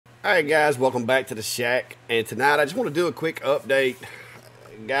All right, guys, welcome back to the shack. And tonight I just want to do a quick update.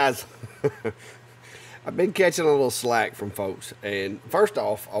 Guys, I've been catching a little slack from folks. And first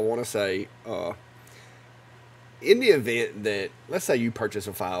off, I want to say, in the event that, let's say you purchase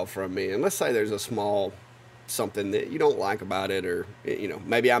a file from me, and let's say there's a small something that you don't like about it, or,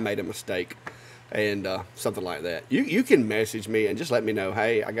 maybe I made a mistake and something like that. You can message me and just let me know,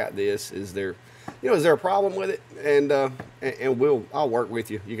 hey, I got this. Is there a problem with it? And I'll work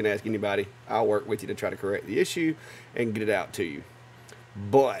with you. You can ask anybody. I'll work with you to try to correct the issue and get it out to you.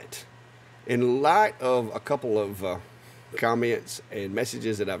 But in light of a couple of comments and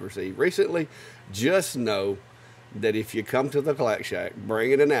messages that I've received recently, just know that if you come to the Clack Shack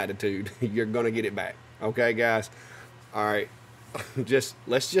bringing an attitude, you're going to get it back. Okay, guys? All right.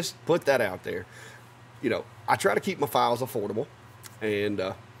 Let's just put that out there. I try to keep my files affordable, and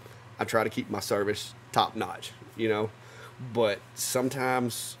I try to keep my service top notch, but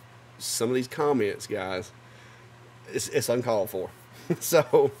sometimes some of these comments, guys, it's uncalled for.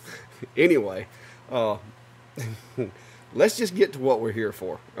 So anyway, let's just get to what we're here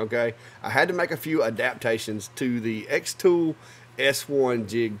for. Okay. I had to make a few adaptations to the xTool S1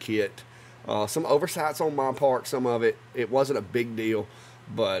 jig kit. Some oversights on my part, some of it wasn't a big deal,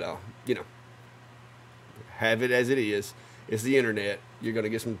 but have it as it is. It's the internet. You're going to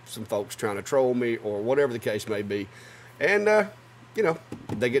get some folks trying to troll me or whatever the case may be. And,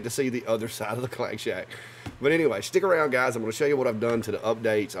 they get to see the other side of the Clack Shack. But anyway, stick around, guys. I'm going to show you what I've done to the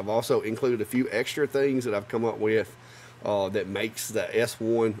updates. I've also included a few extra things that I've come up with that makes the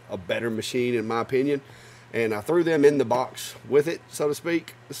S1 a better machine, in my opinion. And I threw them in the box with it, so to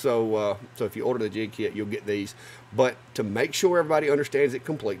speak. So if you order the jig kit, you'll get these. But to make sure everybody understands it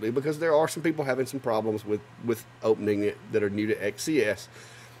completely, because there are some people having some problems with opening it that are new to XCS.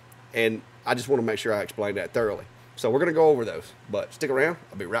 And I just want to make sure I explain that thoroughly. So we're going to go over those. But stick around.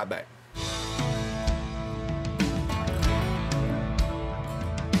 I'll be right back.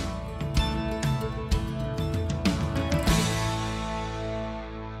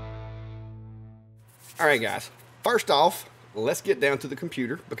 All right, guys. First off, let's get down to the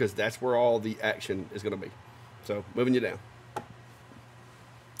computer because that's where all the action is going to be. So, moving you down.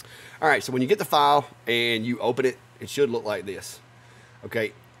 All right, so when you get the file and you open it, it should look like this.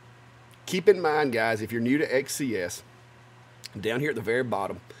 Okay. Keep in mind, guys, if you're new to XCS, down here at the very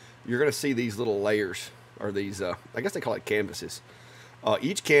bottom, you're going to see these little layers, or these, I guess they call it canvases.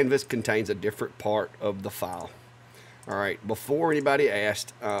 Each canvas contains a different part of the file. All right, before anybody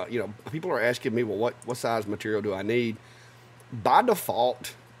asked, people are asking me, well, what size material do I need? By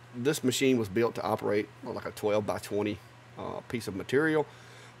default, this machine was built to operate like a 12 by 20 piece of material.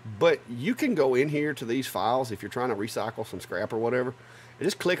 But you can go in here to these files if you're trying to recycle some scrap or whatever, and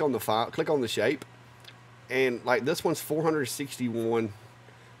just click on the file, click on the shape. And like this one's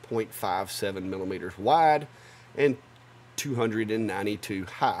 461.57 millimeters wide and 292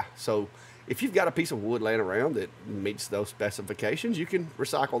 high. So if you've got a piece of wood laying around that meets those specifications, you can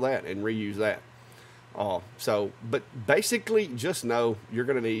recycle that and reuse that. But basically just know you're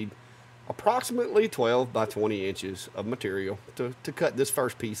going to need approximately 12 by 20 inches of material to cut this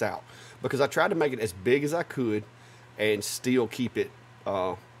first piece out, because I tried to make it as big as I could and still keep it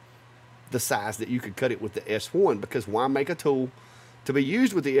the size that you could cut it with the S1, because why make a tool to be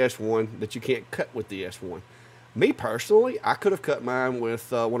used with the S1 that you can't cut with the S1? Me personally, I could have cut mine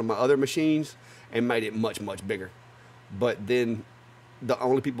with one of my other machines and made it much, much bigger. But then the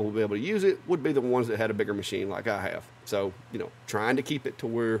only people who would be able to use it would be the ones that had a bigger machine like I have. So, trying to keep it to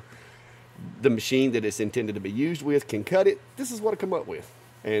where the machine that it's intended to be used with can cut it, this is what I come up with.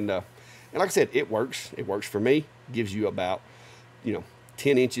 And like I said, it works. It works for me. Gives you about,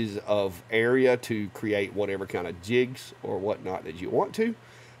 10 inches of area to create whatever kind of jigs or whatnot that you want to.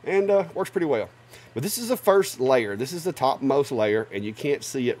 And works pretty well. But this is the first layer. This is the topmost layer, and you can't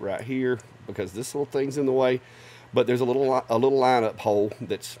see it right here because this little thing's in the way. But there's a little lineup hole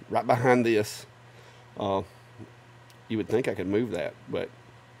that's right behind this. You would think I could move that, but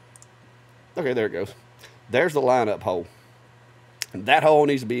okay, there it goes. There's the lineup hole. And that hole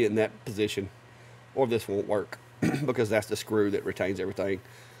needs to be in that position, or this won't work because that's the screw that retains everything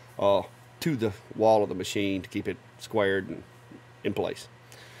to the wall of the machine to keep it squared and in place.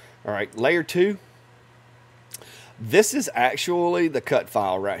 All right, layer 2. This is actually the cut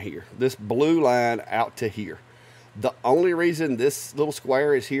file right here. This blue line out to here. The only reason this little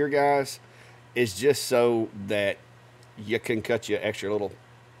square is here, guys, is just so that you can cut your extra little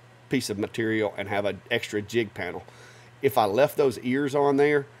piece of material and have an extra jig panel. If I left those ears on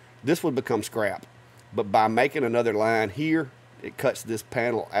there, this would become scrap. But by making another line here, it cuts this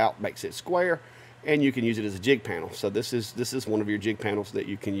panel out, makes it square, and you can use it as a jig panel. So this is one of your jig panels that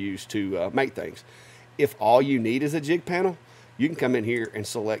you can use to make things. If all you need is a jig panel, you can come in here and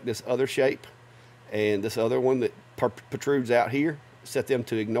select this other shape and this other one that protrudes out here, set them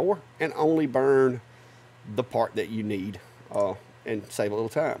to ignore, and only burn the part that you need, and save a little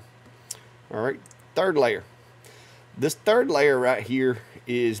time. All right, third layer. This third layer right here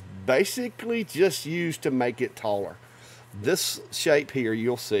is basically just used to make it taller. This shape here,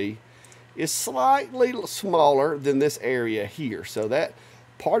 you'll see, is slightly smaller than this area here. So that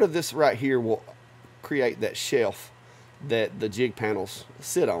part of this right here will create that shelf that the jig panels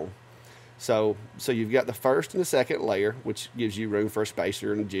sit on. So you've got the first and the second layer, which gives you room for a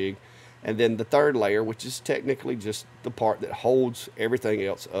spacer and a jig. And then the third layer, which is technically just the part that holds everything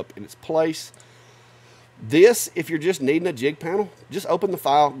else up in its place. This, if you're just needing a jig panel, just open the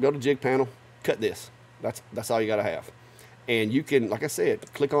file, go to jig panel, cut this. That's all you got to have. And you can, like I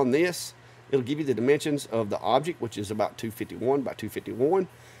said, click on this. It'll give you the dimensions of the object, which is about 251 by 251.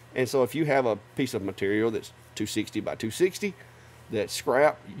 And so if you have a piece of material that's 260 by 260, that's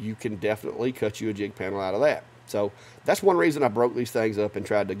scrap, you can definitely cut you a jig panel out of that. So that's one reason I broke these things up and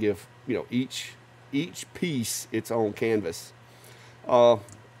tried to give, you know, each piece its own canvas. The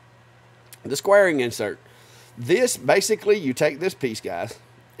squaring insert. This, basically, you take this piece, guys,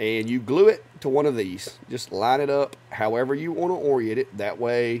 and you glue it to one of these. Just line it up however you want to orient it. That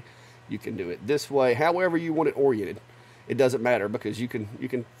way you can do it this way, however you want it oriented. It doesn't matter, because you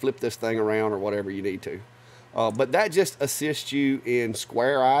can flip this thing around or whatever you need to. But that just assists you in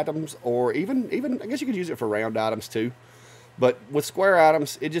square items, or even I guess you could use it for round items too. But with square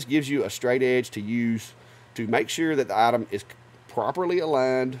items, it just gives you a straight edge to use to make sure that the item is properly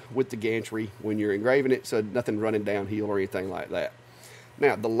aligned with the gantry when you're engraving it, so nothing running downhill or anything like that.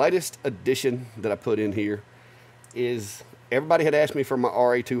 Now, the latest addition that I put in here is, everybody had asked me for my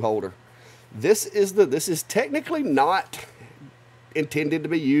RA2 holder. This is technically not intended to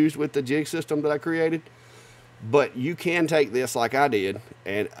be used with the jig system that I created, but you can take this like I did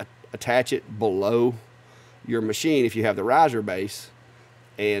and attach it below your machine if you have the riser base,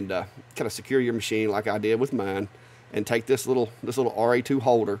 and kind of secure your machine like I did with mine, and take this little RA2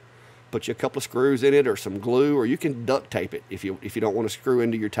 holder, put you a couple of screws in it or some glue, or you can duct tape it if you don't want to screw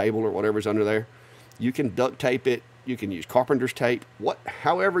into your table or whatever's under there. You can duct tape it. You can use carpenter's tape,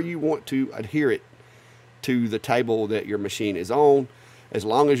 however you want to adhere it to the table that your machine is on. As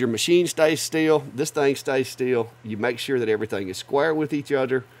long as your machine stays still, this thing stays still, you make sure that everything is square with each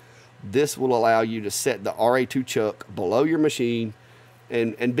other. This will allow you to set the RA2 chuck below your machine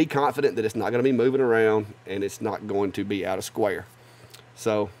and be confident that it's not going to be moving around and it's not going to be out of square.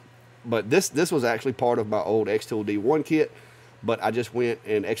 So, but this was actually part of my old xTool D1 kit, but I just went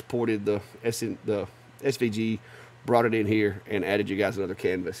and exported the SVG, brought it in here, and added you guys another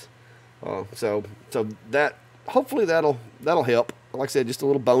canvas. So that, hopefully that'll help. Like I said, just a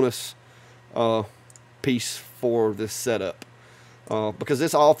little bonus piece for this setup, because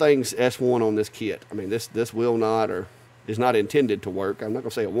this all things S1 on this kit. I mean, this will not, or is not intended to work. I'm not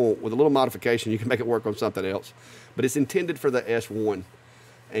gonna say it won't. With a little modification, you can make it work on something else, but it's intended for the S1.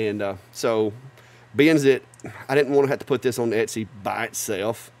 And so, being that I didn't want to have to put this on Etsy by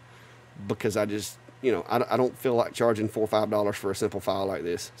itself, because I just, you know, I don't feel like charging $4 or $5 for a simple file like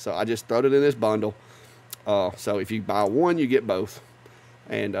this. So I just throwed it in this bundle. So if you buy one, you get both.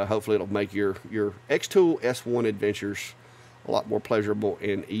 And hopefully it'll make your xTool S1 adventures a lot more pleasurable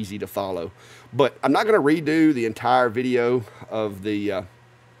and easy to follow. But I'm not going to redo the entire video of the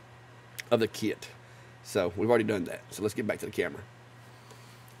kit. So we've already done that. So let's get back to the camera.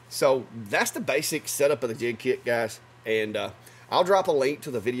 So that's the basic setup of the jig kit, guys. And I'll drop a link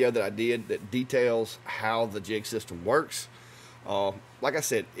to the video that I did that details how the jig system works. Like I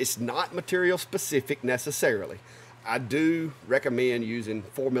said, it's not material specific necessarily. I do recommend using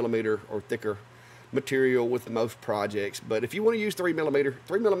 4mm or thicker material with most projects, but if you want to use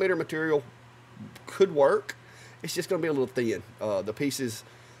 3mm material could work. It's just going to be a little thin. The pieces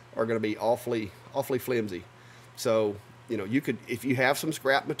are going to be awfully flimsy. So, you know, you could, if you have some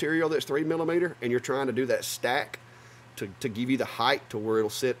scrap material that's 3mm and you're trying to do that stack to give you the height to where it'll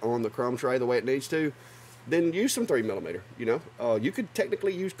sit on the crumb tray the way it needs to, then use some 3mm. You know, you could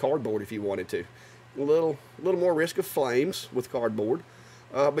technically use cardboard if you wanted to. A little more risk of flames with cardboard,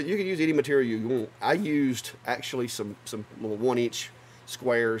 but you can use any material you want. I used actually some little 1-inch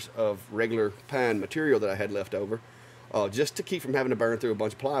squares of regular pine material that I had left over, just to keep from having to burn through a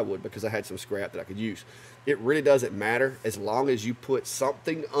bunch of plywood, because I had some scrap that I could use. It really doesn't matter as long as you put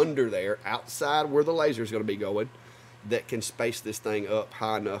something under there outside where the laser is going to be going that can space this thing up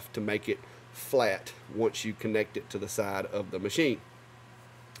high enough to make it flat once you connect it to the side of the machine.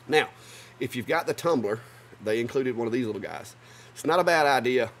 Now, if you've got the tumbler, they included one of these little guys. It's not a bad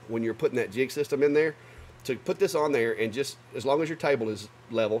idea when you're putting that jig system in there to put this on there, and just as long as your table is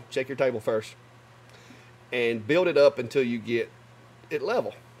level, check your table first, and build it up until you get it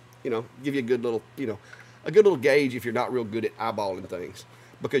level. You know, give you a good little, you know, a good little gauge if you're not real good at eyeballing things,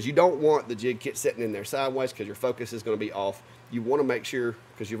 because you don't want the jig kit sitting in there sideways because your focus is going to be off. You want to make sure,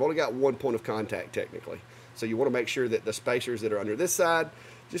 because you've only got one point of contact technically, so you want to make sure that the spacers that are under this side,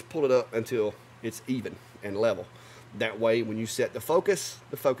 just pull it up until it's even and level. That way, when you set the focus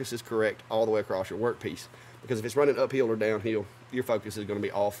is correct all the way across your workpiece. Because if it's running uphill or downhill, your focus is going to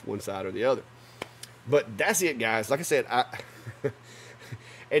be off one side or the other. But that's it, guys. Like I said,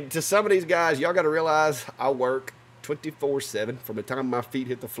 and to some of these guys, y'all got to realize I work 24/7 from the time my feet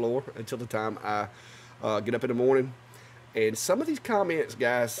hit the floor until the time I get up in the morning. And some of these comments,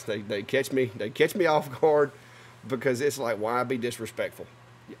 guys, they catch me off guard, because it's like, why be disrespectful?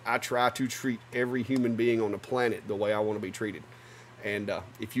 I try to treat every human being on the planet the way I want to be treated. And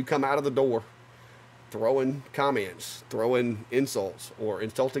if you come out of the door throwing comments, throwing insults, or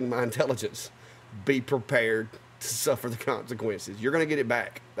insulting my intelligence, be prepared to suffer the consequences. You're going to get it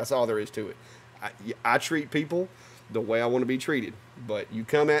back. That's all there is to it. I treat people the way I want to be treated. But you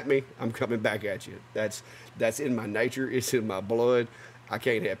come at me, I'm coming back at you. That's in my nature. It's in my blood. I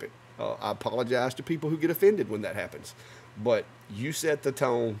can't help it. I apologize to people who get offended when that happens. But you set the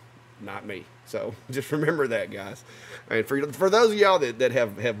tone, not me. So just remember that, guys. And for those of y'all that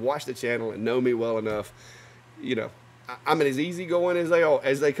have watched the channel and know me well enough, you know, I'm as easygoing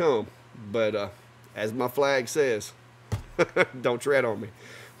as they come. But as my flag says, don't tread on me.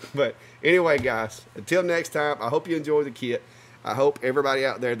 But anyway, guys, until next time, I hope you enjoy the kit. I hope everybody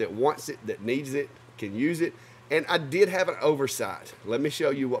out there that wants it, that needs it, can use it. And I did have an oversight. Let me show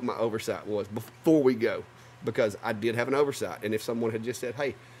you what my oversight was before we go, because I did have an oversight. And if someone had just said,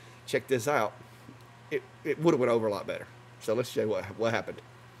 hey, check this out, it would have went over a lot better. So let's show you what happened.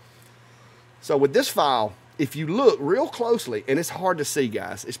 So with this file, if you look real closely, and it's hard to see,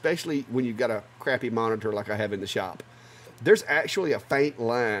 guys, especially when you've got a crappy monitor like I have in the shop, there's actually a faint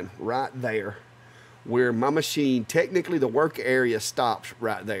line right there where my machine, technically the work area stops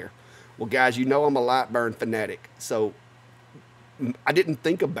right there. Well, guys, you know I'm a light burn fanatic, so I didn't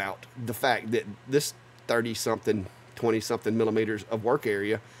think about the fact that this 30-something, 20-something millimeters of work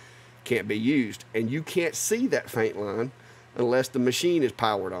area can't be used. And you can't see that faint line unless the machine is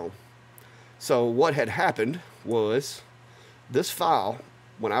powered on. So what had happened was this file,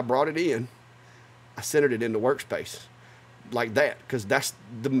 when I brought it in, I centered it in the workspace like that, because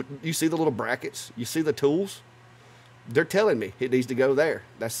you see the little brackets, you see the tools, they're telling me it needs to go there.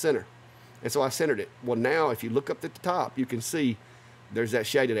 That's center. And so I centered it. Well, now if you look up at the top, you can see there's that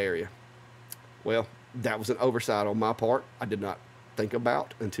shaded area. Well, that was an oversight on my part. I did not think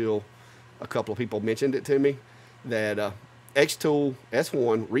about until a couple of people mentioned it to me, that xTool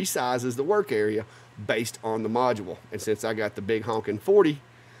S1 resizes the work area based on the module. And since I got the big honking 40,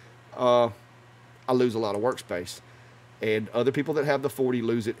 I lose a lot of workspace. And other people that have the 40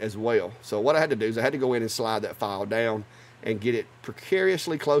 lose it as well. So what I had to do is I had to go in and slide that file down and get it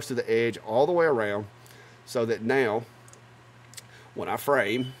precariously close to the edge all the way around, so that now when I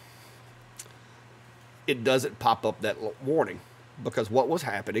frame, it doesn't pop up that warning. Because what was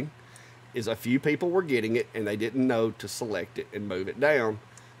happening is a few people were getting it and they didn't know to select it and move it down.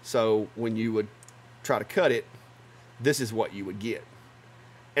 So when you would try to cut it, this is what you would get.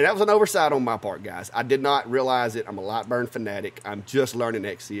 And that was an oversight on my part, guys. I did not realize it. I'm a light burn fanatic. I'm just learning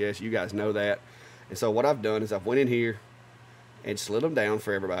XCS. You guys know that. And so what I've done is I've went in here and slid them down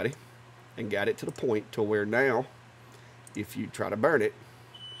for everybody and got it to the point to where now, if you try to burn it,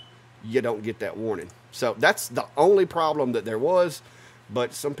 you don't get that warning. So that's the only problem that there was.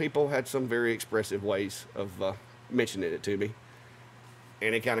 But some people had some very expressive ways of mentioning it to me,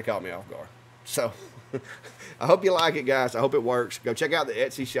 and it kind of caught me off guard. So I hope you like it, guys. I hope it works. Go check out the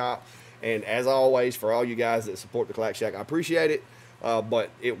Etsy shop. And as always, for all you guys that support the Clack Shack, I appreciate it.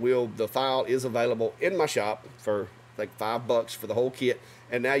 But the file is available in my shop for like $5 for the whole kit.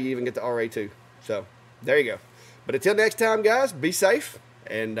 And now you even get the RA2. So there you go. But until next time, guys, be safe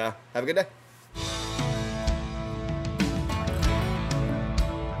and have a good day.